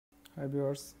Hi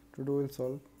viewers, today we will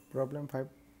solve problem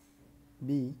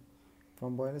 5b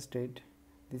from Boylestad.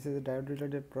 This is a diode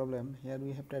related problem. Here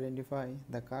we have to identify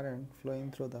the current flowing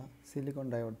through the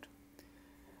silicon diode.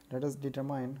 Let us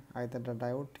determine either the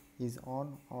diode is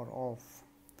on or off.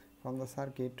 From the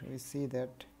circuit we see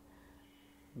that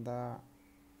the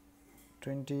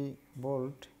 20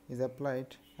 volt is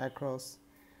applied across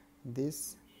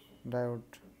this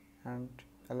diode and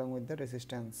along with the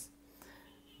resistance.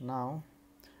 Now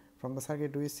from the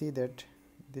circuit we see that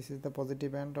this is the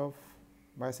positive end of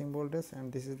biasing voltage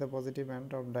and this is the positive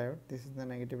end of diode, this is the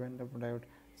negative end of diode.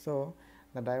 So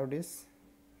the diode is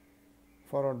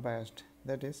forward biased,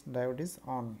 that is diode is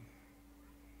on.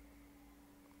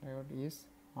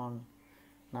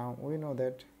 Now we know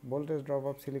that voltage drop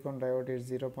of silicon diode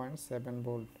is 0.7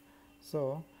 volt.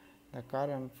 So the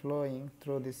current flowing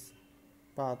through this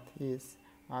path is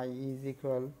I is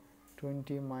equal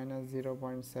 20 minus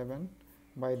 0.7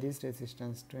 by this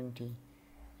resistance 20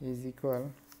 is equal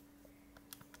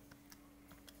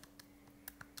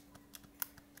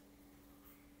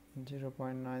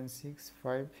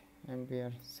 (0.965)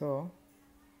 ampere. So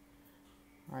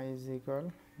I is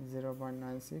equal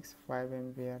 0.965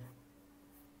 ampere.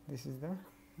 This is the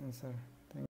answer.